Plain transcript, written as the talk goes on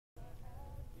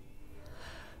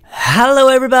Hello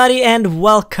everybody and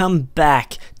welcome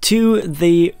back to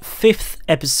the 5th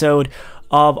episode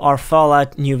of our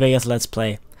Fallout New Vegas Let's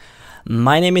Play.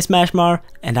 My name is Mashmar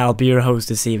and I'll be your host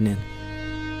this evening.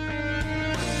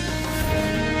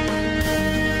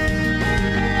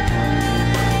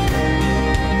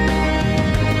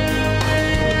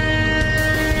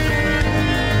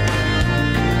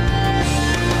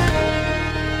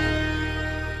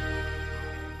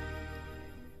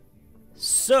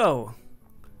 So,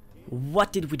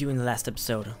 what did we do in the last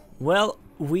episode? Well,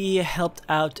 we helped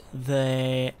out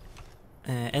the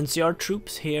NCR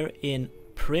troops here in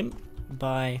Prim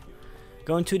by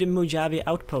going to the Mojave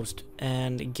outpost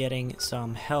and getting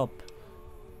some help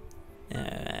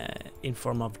in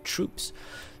form of troops.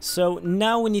 So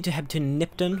now we need to head to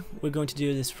Nipton. We're going to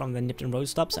do this from the Nipton road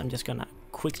stops. I'm just gonna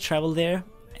quick travel there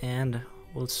and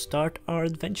we'll start our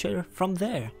adventure from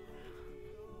there.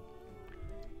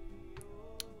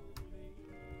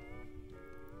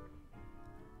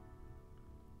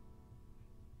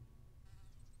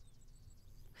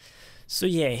 So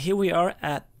yeah, here we are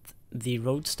at the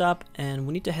road stop and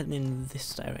we need to head in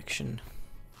this direction.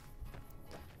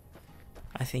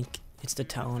 I think it's the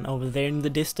town over there in the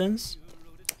distance.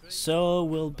 So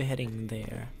we'll be heading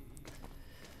there.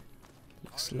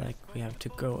 Looks like we have to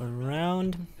go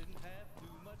around.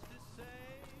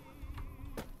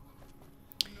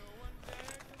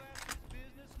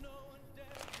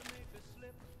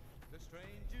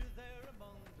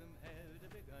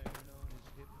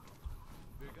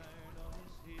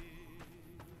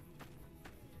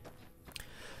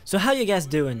 So how you guys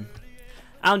doing?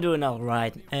 I'm doing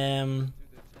alright.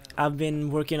 I've been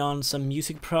working on some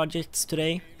music projects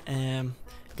today.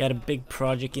 Got a big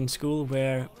project in school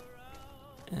where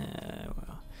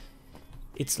well,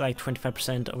 it's like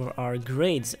 25% of our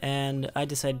grades, and I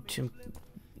decided to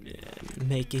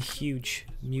make a huge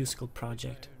musical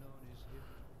project.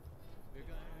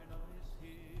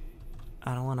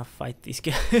 I don't want to fight these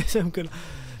guys. I'm gonna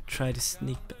try to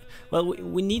sneak back. Well,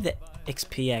 we need the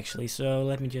XP actually, so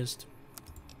let me just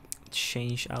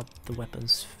change out the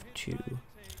weapons to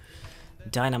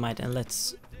dynamite and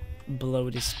let's blow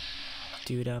this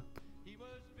dude up.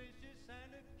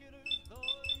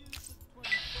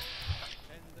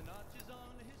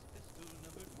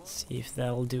 See if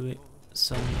that'll do it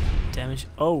some damage.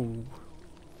 Oh,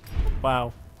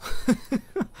 wow.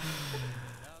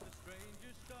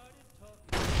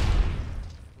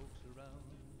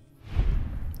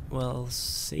 Well,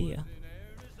 see ya.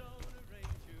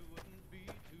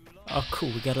 Oh cool,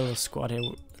 we got a little squad here.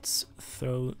 Let's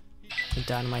throw the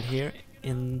dynamite here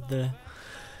in the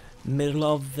middle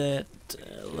of that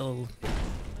little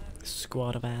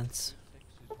squad of ants.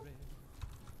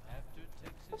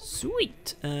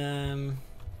 Sweet! I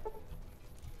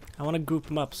want to group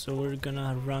them up, so we're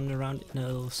gonna run around in a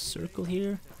little circle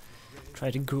here.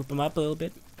 Try to group them up a little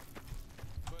bit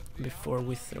before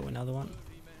we throw another one.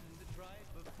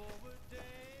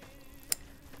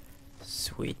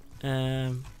 Sweet.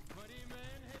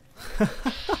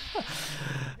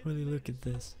 Really look at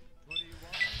this.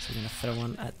 So I'm gonna throw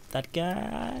one at that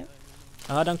guy.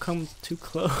 Oh, don't come too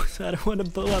close. I don't want to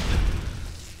blow up.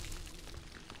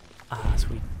 Ah,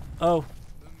 sweet. Oh.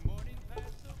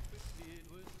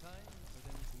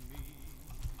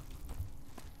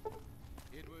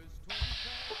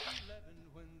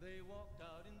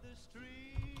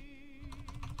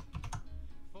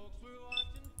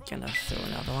 Gonna throw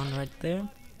another one right there.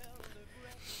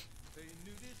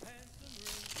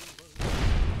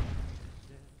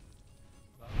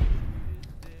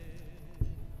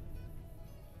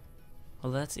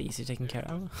 Well, that's easy taken care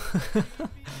of.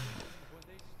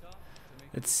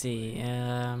 Let's see.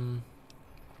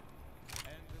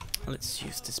 Let's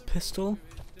use this pistol.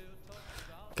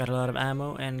 Got a lot of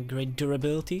ammo and great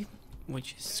durability,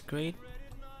 which is great.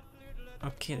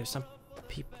 Okay, there's some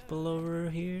people over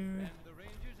here.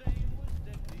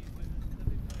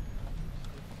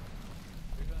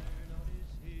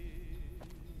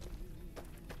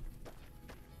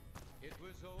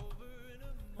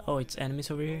 Oh, it's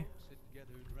enemies over here.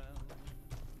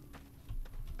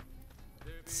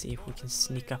 Let's see if we can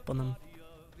sneak up on them.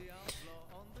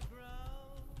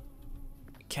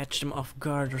 Catch them off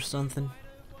guard or something.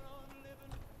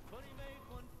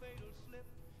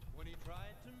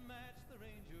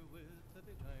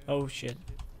 Oh shit.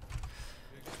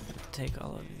 Take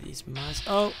all of these mines.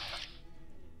 Oh!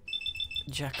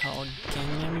 Jackal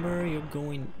gang member, you're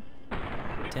going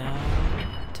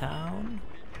downtown.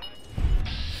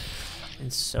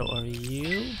 And so are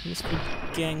you, Mr.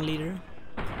 Gang Leader.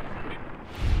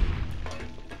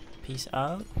 Peace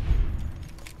out.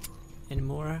 Any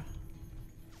more?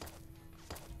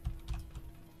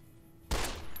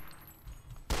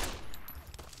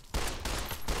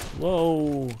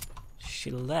 Whoa!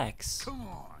 Chillax. Come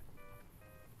on.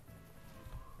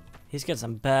 He's got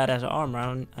some badass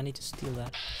armor. I need to steal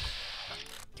that.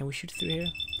 Can we shoot through here?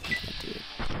 We can't do it.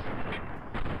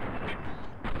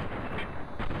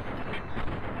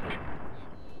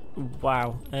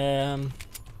 Wow.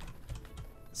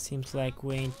 Seems like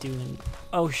we ain't doing.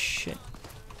 Oh shit.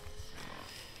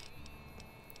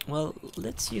 Well,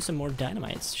 let's use some more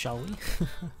dynamites, shall we?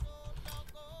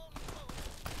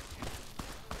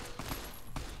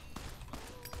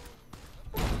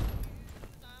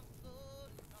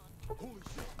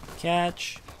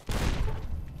 Catch.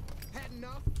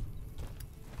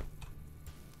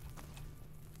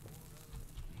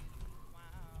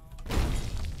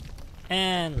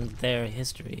 And their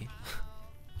history.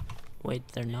 Wait,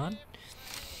 they're not?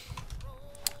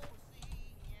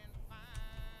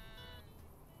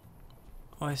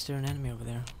 Oh, is there an enemy over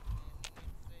there?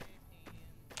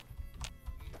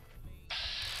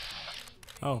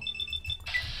 Oh.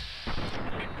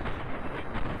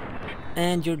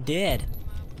 And you're dead.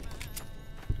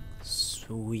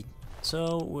 Sweet.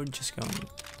 So we're just going.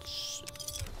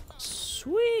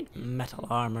 Sweet metal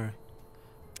armor.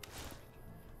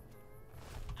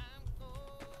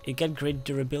 It got great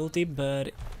durability,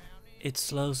 but it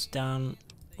slows down,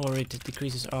 or it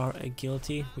decreases our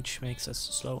agility, which makes us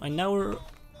slow. And now we're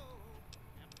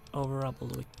over all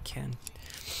we can.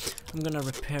 I'm gonna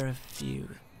repair a few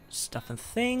stuff and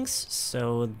things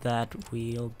so that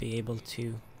we'll be able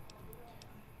to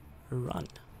run.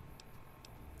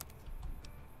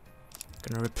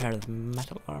 Gonna repair the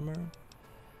metal armor,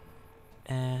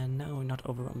 and now we're not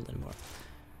overwhelmed anymore.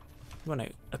 I'm gonna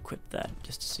equip that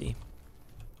just to see.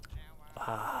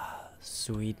 Ah,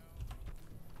 sweet.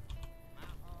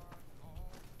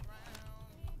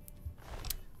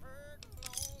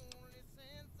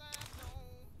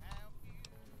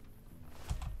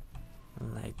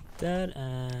 Like that,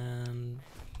 and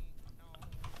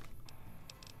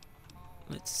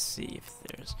let's see if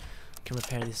there's. Can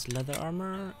repair this leather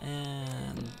armor,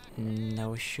 and now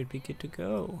we should be good to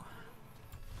go.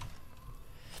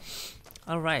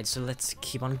 Alright, so let's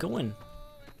keep on going.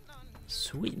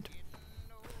 Sweet.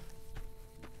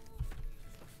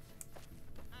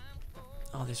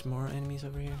 Oh, there's more enemies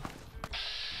over here.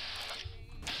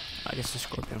 I guess the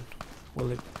scorpion.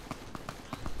 Will it?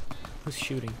 Who's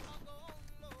shooting?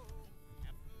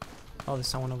 Oh, there's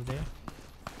someone over there.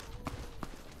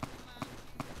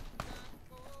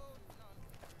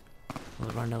 We'll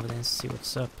run over there and see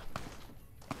what's up.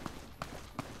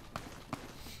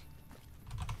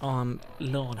 Oh, I'm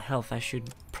low on health. I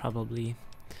should probably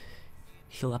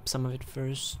heal up some of it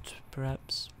first,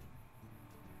 perhaps.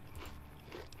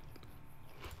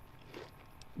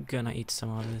 Gonna eat some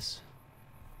of this.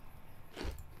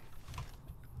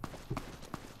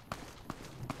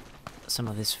 Some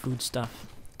of this food stuff.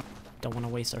 Don't want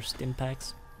to waste our stim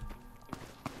packs.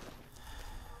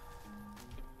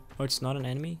 Oh, it's not an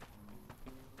enemy?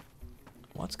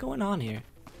 What's going on here?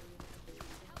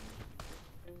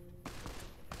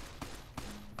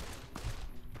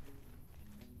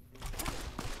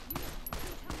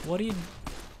 What are you...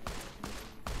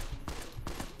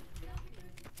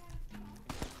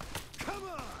 Come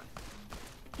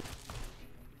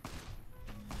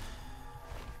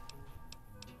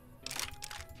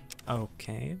on.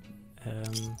 Okay.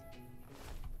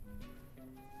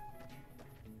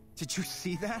 Did you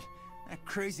see that? That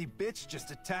crazy bitch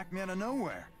just attacked me out of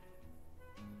nowhere.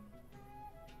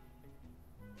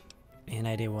 Any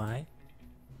idea why?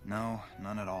 No,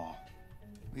 none at all.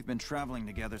 We've been traveling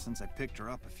together since I picked her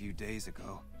up a few days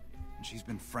ago, and she's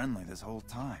been friendly this whole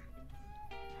time.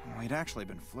 We'd actually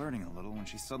been flirting a little when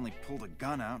she suddenly pulled a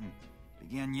gun out and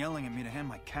began yelling at me to hand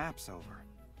my caps over.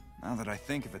 Now that I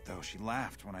think of it though, she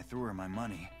laughed when I threw her my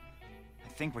money. I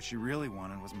think what she really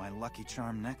wanted was my Lucky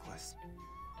Charm necklace.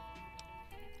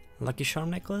 Lucky Charm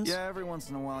necklace? Yeah, every once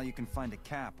in a while you can find a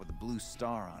cap with a blue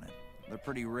star on it. They're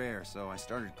pretty rare, so I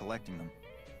started collecting them.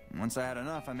 And once I had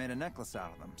enough, I made a necklace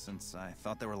out of them, since I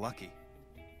thought they were lucky.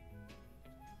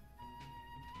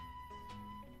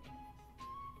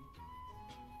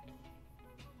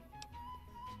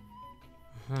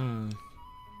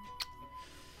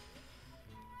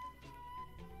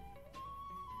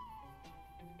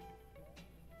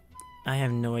 I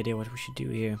have no idea what we should do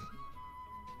here.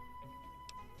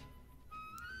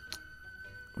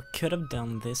 We could have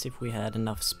done this if we had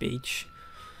enough speech,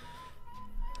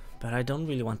 but I don't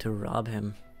really want to rob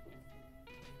him.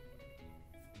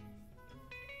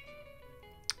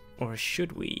 Or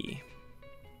should we?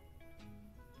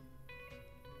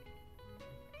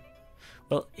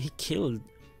 Well, he killed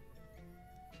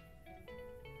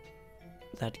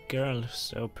that girl,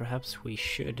 so perhaps we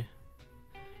should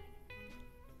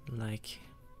like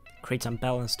create some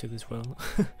balance to this world.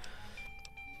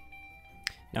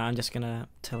 No, I'm just gonna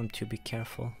tell him to be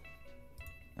careful.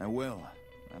 I will.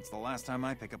 That's the last time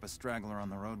I pick up a straggler on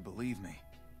the road, believe me.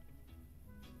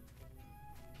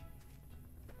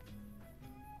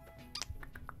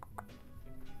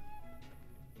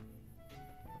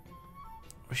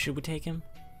 Or should we take him?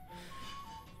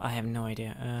 I have no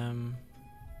idea.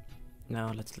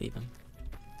 No, let's leave him.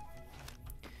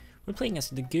 We're playing as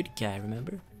the good guy,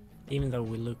 remember? Even though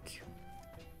we look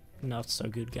not so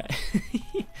good guy.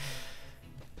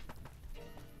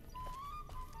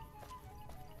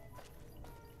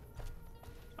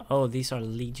 Oh, these are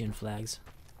Legion flags.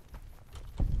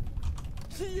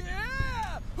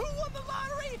 Yeah! Who won the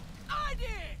lottery? I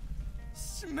did!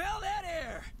 Smell that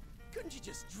air! Couldn't you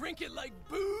just drink it like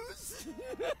booze?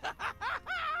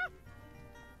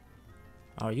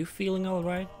 Are you feeling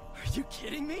alright? Are you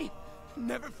kidding me?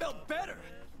 Never felt better.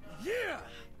 Yeah!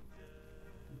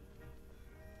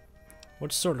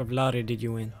 What sort of lottery did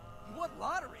you win? What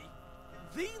lottery?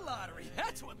 The lottery!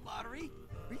 That's what lottery!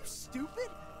 Are you stupid?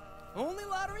 Only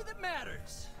lottery that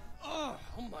matters. Oh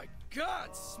my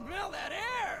God! Smell that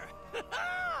air!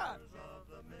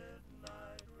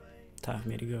 Time for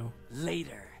me to go.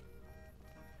 Later.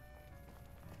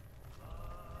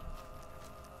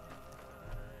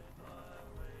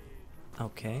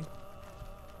 Okay.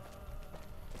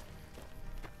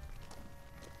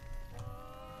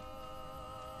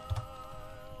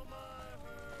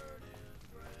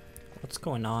 What's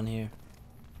going on here?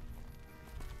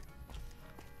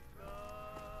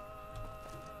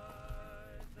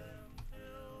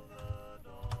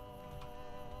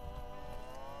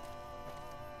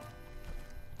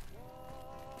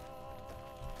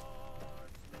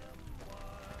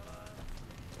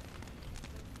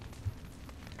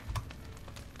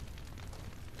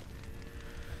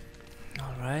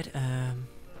 Alright,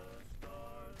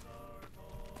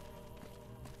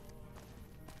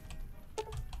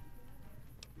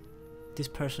 this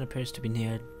person appears to be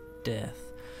near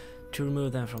death. To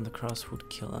remove them from the cross would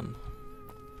kill them.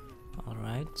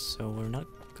 Alright, so we're not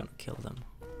gonna kill them.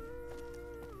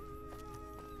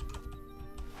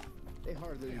 They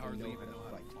hardly even know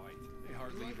how to fight. They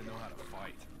hardly even know how to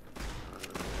fight.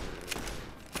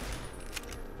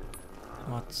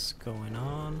 What's going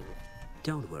on?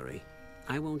 Don't worry.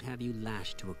 I won't have you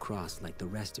lashed to a cross like the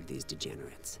rest of these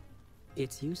degenerates.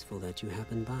 It's useful that you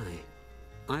happen by.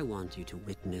 I want you to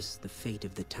witness the fate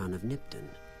of the town of Nipton,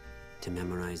 to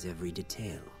memorize every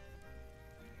detail.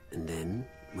 And then,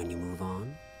 when you move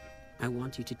on, I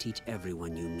want you to teach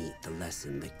everyone you meet the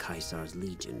lesson that Caesar's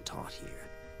Legion taught here,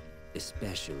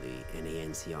 especially any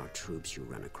NCR troops you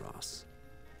run across.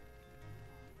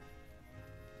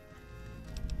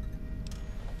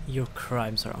 Your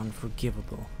crimes are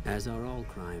unforgivable. As are all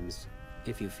crimes.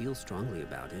 If you feel strongly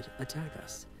about it, attack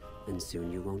us, and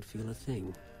soon you won't feel a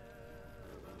thing.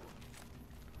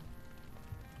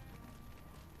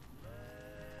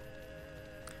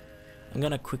 I'm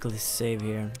gonna quickly save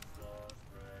here.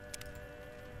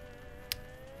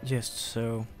 Just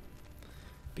so...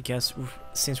 because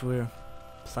since we're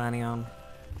planning on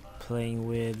playing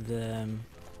with the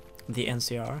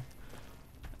NCR,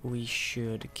 we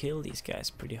should kill these guys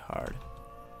pretty hard.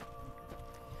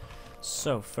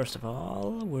 So first of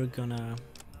all, we're gonna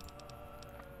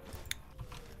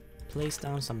place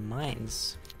down some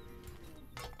mines.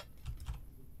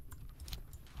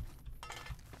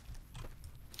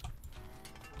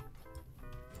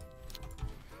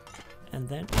 And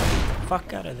then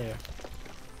fuck out of there.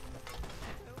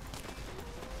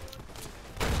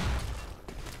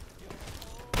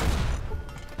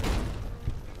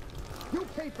 You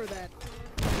pay for that.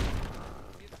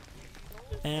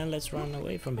 And let's run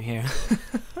away from here.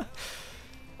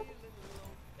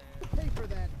 Pay for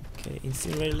that. Okay,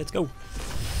 incinerator, let's go.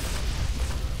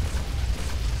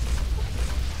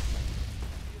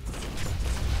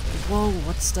 Whoa,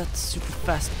 what's that super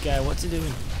fast guy? What's he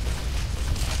doing?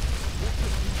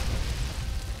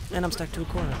 And I'm stuck to a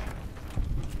corner.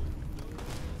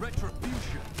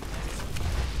 Retribution.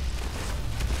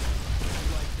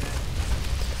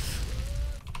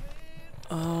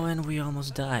 Oh, and we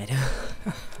almost died.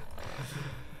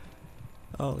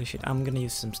 Holy shit, I'm gonna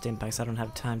use some stim packs. I don't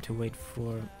have time to wait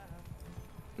for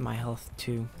my health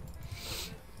to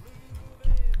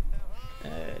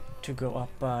go up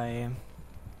by...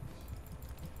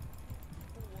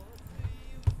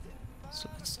 So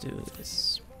let's do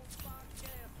this.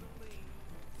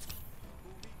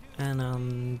 And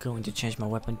I'm going to change my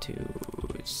weapon to...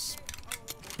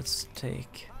 let's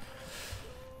take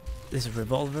this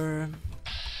revolver.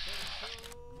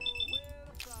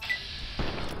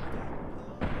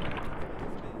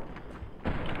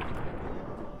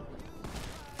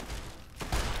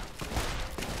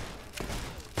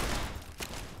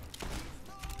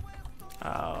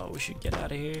 Oh, we should get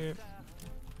out of here.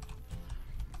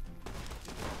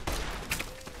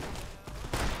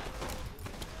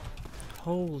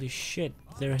 Holy shit,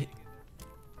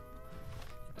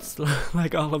 it's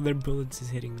like all of their bullets is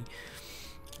hitting me.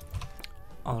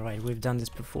 Alright, we've done this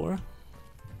before.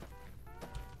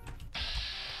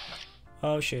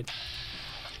 Oh shit.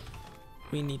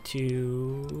 We need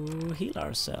to heal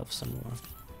ourselves some more.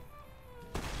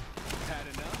 Had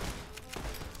enough?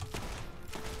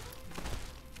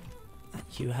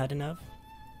 You had enough?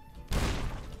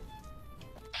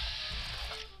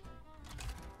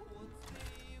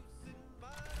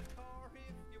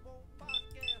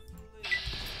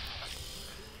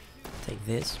 Take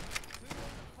this.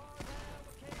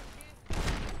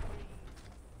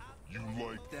 You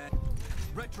like that?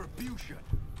 Retribution.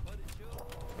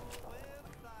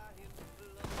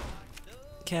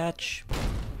 Catch.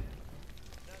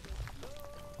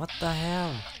 What the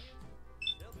hell?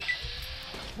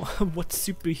 What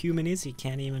superhuman is he?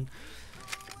 Can't even.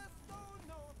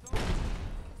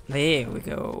 There we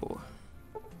go.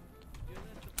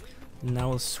 Now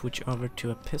we'll switch over to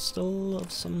a pistol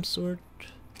of some sort.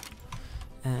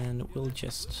 And we'll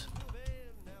just...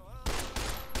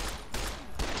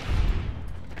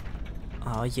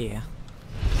 Oh yeah.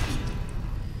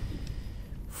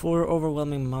 For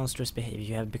overwhelming monstrous behavior,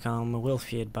 you have become well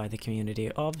feared by the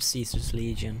community of Caesar's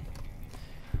Legion.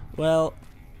 Well,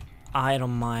 I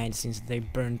don't mind since they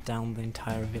burnt down the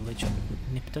entire village of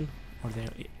Nipton, or their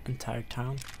entire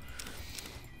town.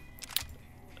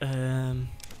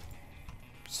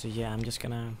 So yeah, I'm just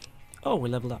gonna... Oh, we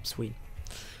leveled up, sweet.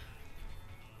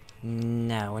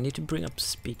 Now I need to bring up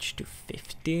speech to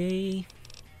 50.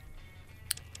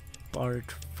 Bard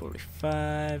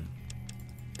 45.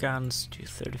 Guns to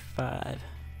 35.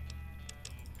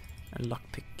 And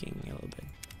lockpicking a little bit.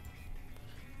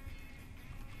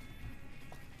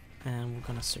 And we're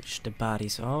gonna search the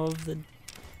bodies of the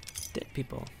dead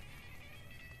people.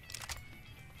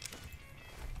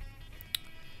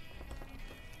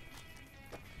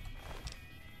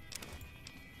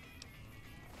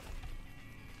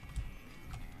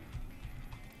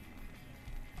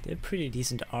 They're pretty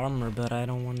decent armor, but I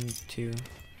don't want to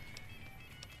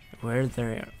wear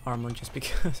their armor just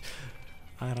because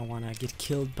I don't want to get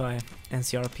killed by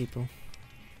NCR people.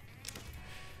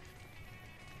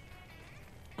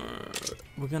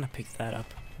 We're gonna pick that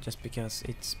up just because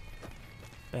it's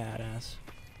badass.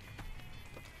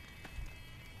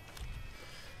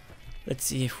 Let's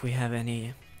see if we have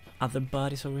any other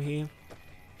bodies over here.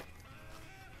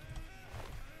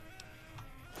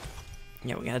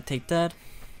 Yeah, we're gonna take that.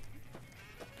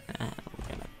 And we're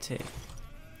gonna take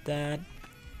that.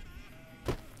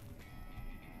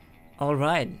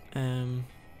 Alright,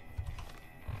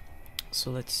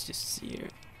 so let's just see here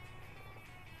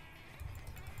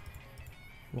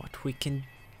what we can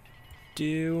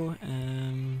do.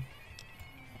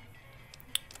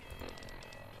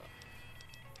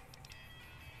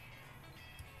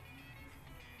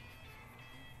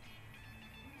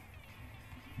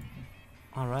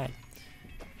 Alright.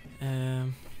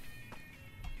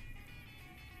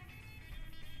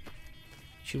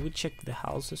 Should we check the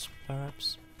houses,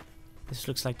 perhaps? This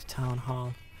looks like the town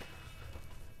hall.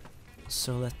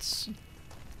 So let's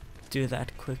do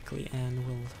that quickly and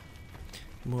we'll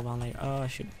move on later. Oh, I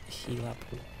should heal up.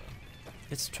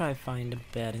 Let's try find a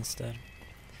bed instead.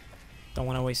 Don't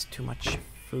want to waste too much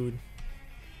food.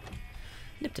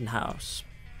 Nipton house.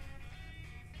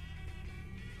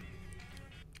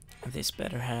 This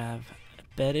better have a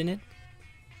bed in it.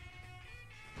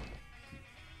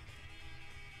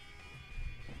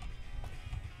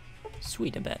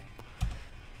 Sweet, a bed.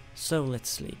 So let's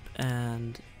sleep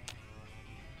and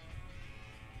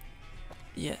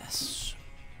yes.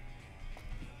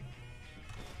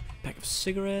 Pack of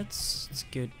cigarettes. It's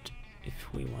good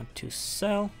if we want to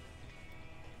sell.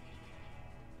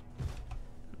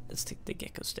 Let's take the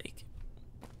gecko steak.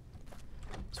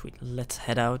 Sweet. Let's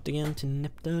head out again to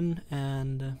Nipton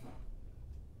and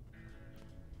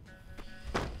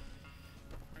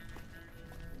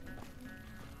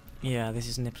yeah, this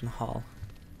is Nipton Hall.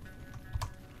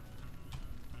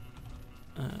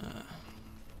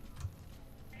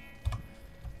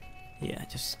 Yeah,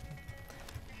 just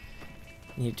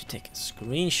need to take a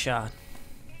screenshot.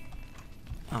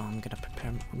 Oh, I'm gonna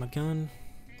prepare my gun.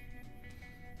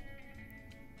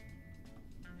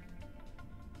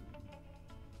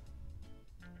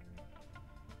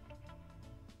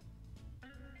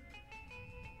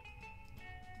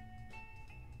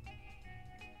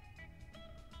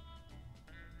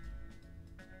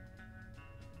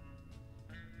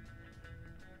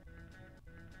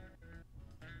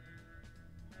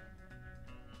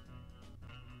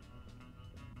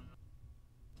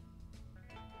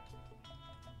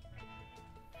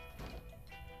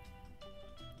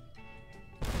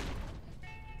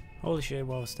 Holy shit,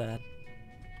 what was that?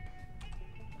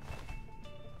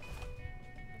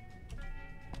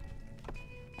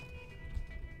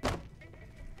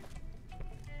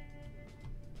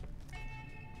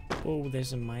 Oh,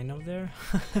 there's a mine over there.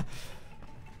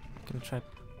 Gonna try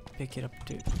pick it up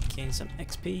to gain some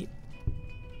XP.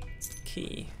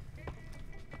 Key.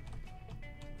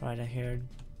 Right, I heard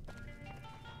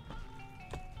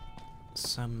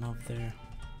some of their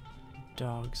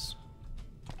dogs.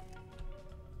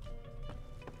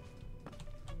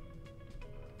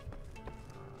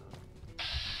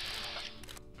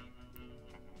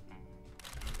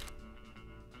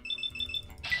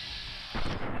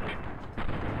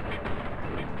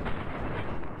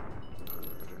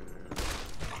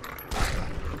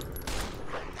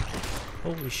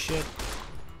 Holy shit.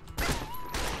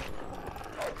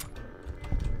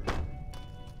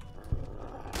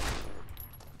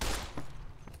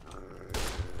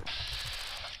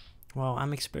 Wow,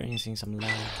 I'm experiencing some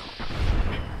lag.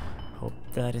 Hope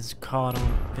that is caught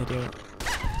on video.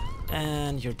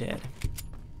 And you're dead.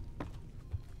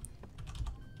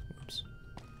 Oops.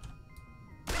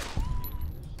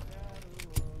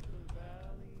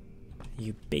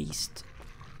 You beast.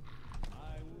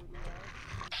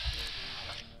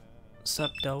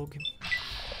 Sup, dog?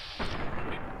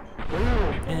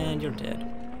 And you're dead.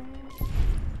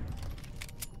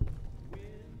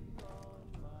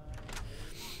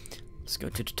 Let's go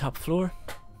to the top floor.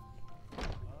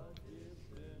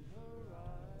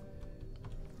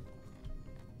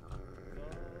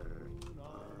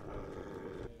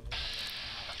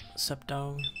 Sup,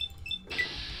 dog?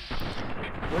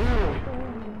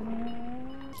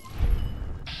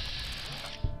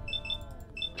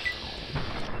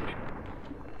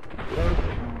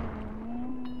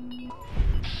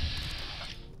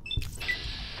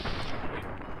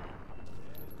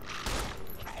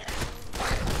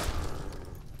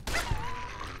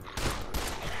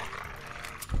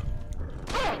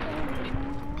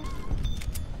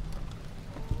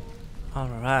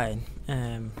 Alright,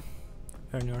 earn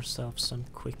yourself some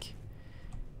quick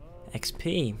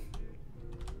XP.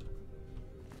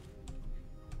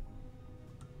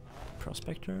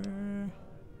 Prospector.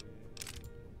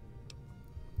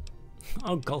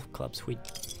 Oh, golf club, sweet.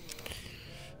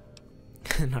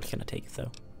 Not gonna take it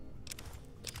though.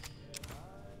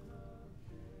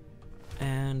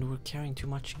 And we're carrying too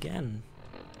much again.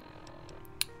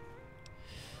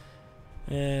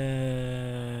 I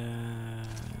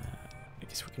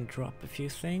guess we can drop a few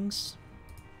things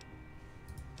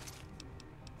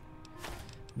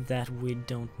that we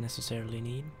don't necessarily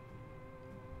need.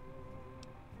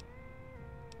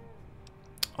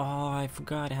 Oh, I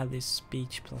forgot I had this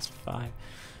speech +5.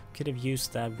 Could have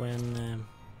used that when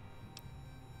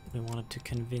we wanted to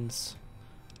convince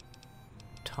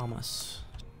Thomas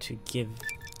to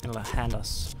hand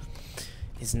us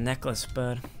his necklace,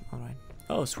 but alright.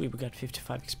 Oh sweet, we got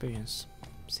 55 experience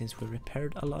since we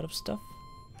repaired a lot of stuff.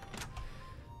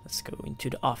 Let's go into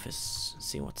the office,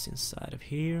 see what's inside of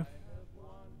here.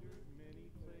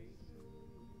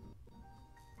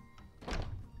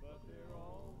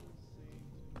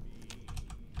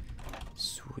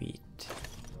 Sweet.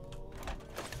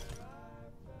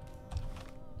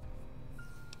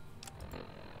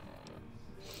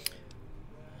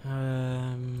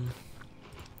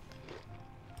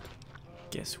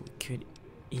 Guess we could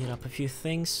eat up a few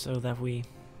things so that we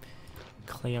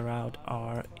clear out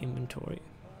our inventory.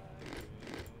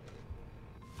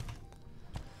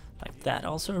 Like that.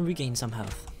 Also regain some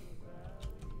health.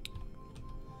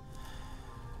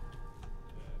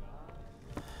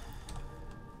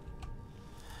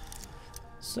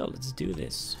 So let's do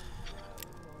this.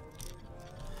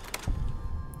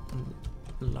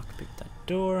 Lockpick that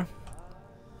door.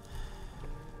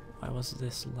 Why was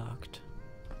this locked?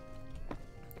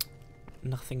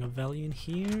 Nothing of value in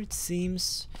here, it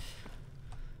seems.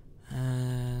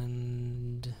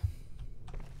 And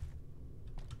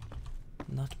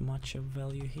not much of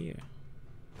value here.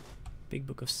 Big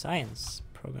Book of Science,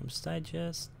 Programs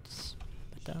Digests,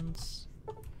 buttons.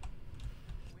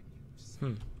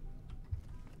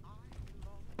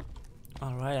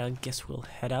 Alright, I guess we'll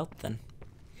head out then.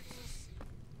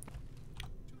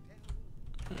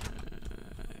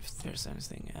 If there's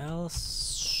anything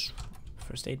else.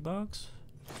 First aid box.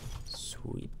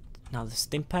 Sweet. Now the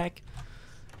stim pack.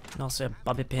 And also a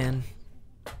bobby pin.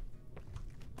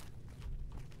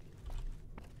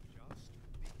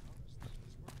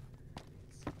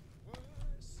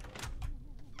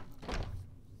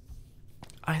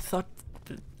 I thought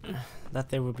that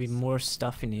there would be more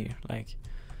stuff in here, like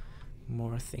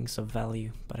more things of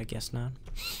value, but I guess not.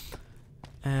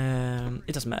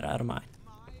 It doesn't matter, I don't mind.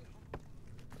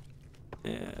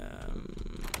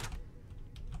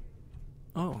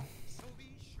 Oh.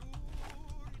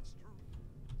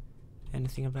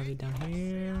 Anything about it down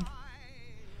here?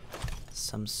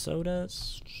 Some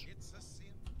sodas.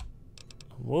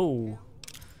 Whoa.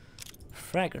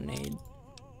 Frag grenade.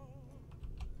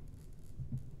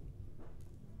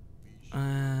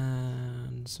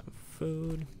 And some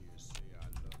food.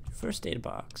 First aid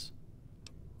box.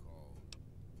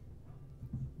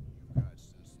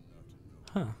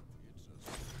 Huh.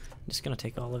 I'm just gonna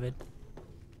take all of it.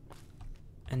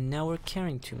 And now we're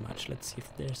carrying too much. Let's see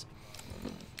if there's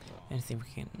anything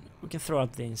we can throw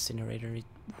out the incinerator. It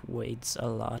weighs a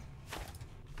lot.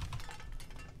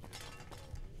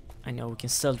 I know we can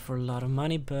sell it for a lot of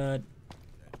money, but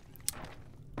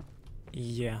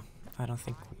yeah, I don't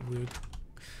think we. I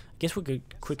guess we could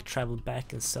quick travel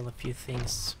back and sell a few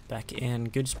things back in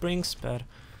Good Springs, but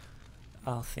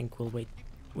I think we'll wait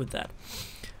with that.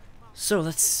 So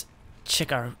let's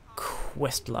check our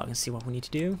quest log and see what we need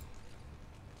to do.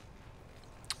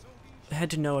 Head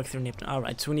to Novac through Nipton.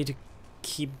 Alright, so we need to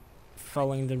keep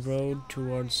following the road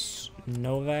towards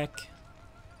Novac.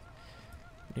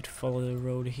 We need to follow the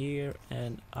road here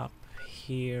and up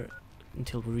here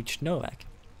until we reach Novac.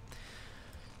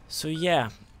 So yeah,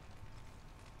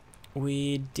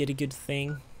 we did a good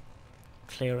thing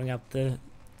clearing out the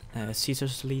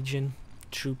Caesar's Legion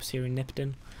troops here in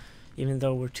Nipton, even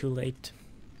though we're too late,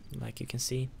 like you can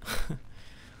see.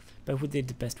 But we did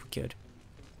the best we could.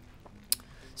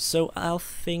 So I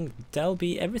think that'll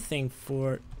be everything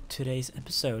for today's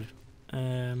episode.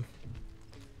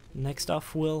 Next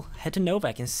off, we'll head to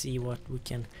Novac and see what we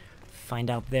can find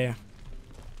out there.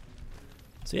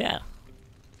 So yeah,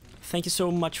 thank you so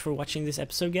much for watching this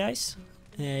episode, guys.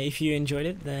 If you enjoyed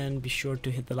it, then be sure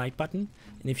to hit the like button,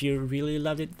 and if you really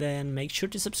loved it, then make sure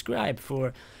to subscribe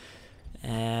for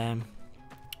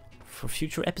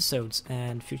future episodes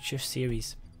and future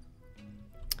series.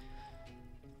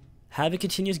 Have a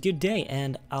continuous good day,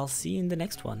 and I'll see you in the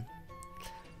next one.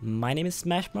 My name is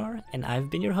Smashmar, and I've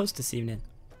been your host this evening.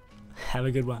 Have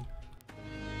a good one.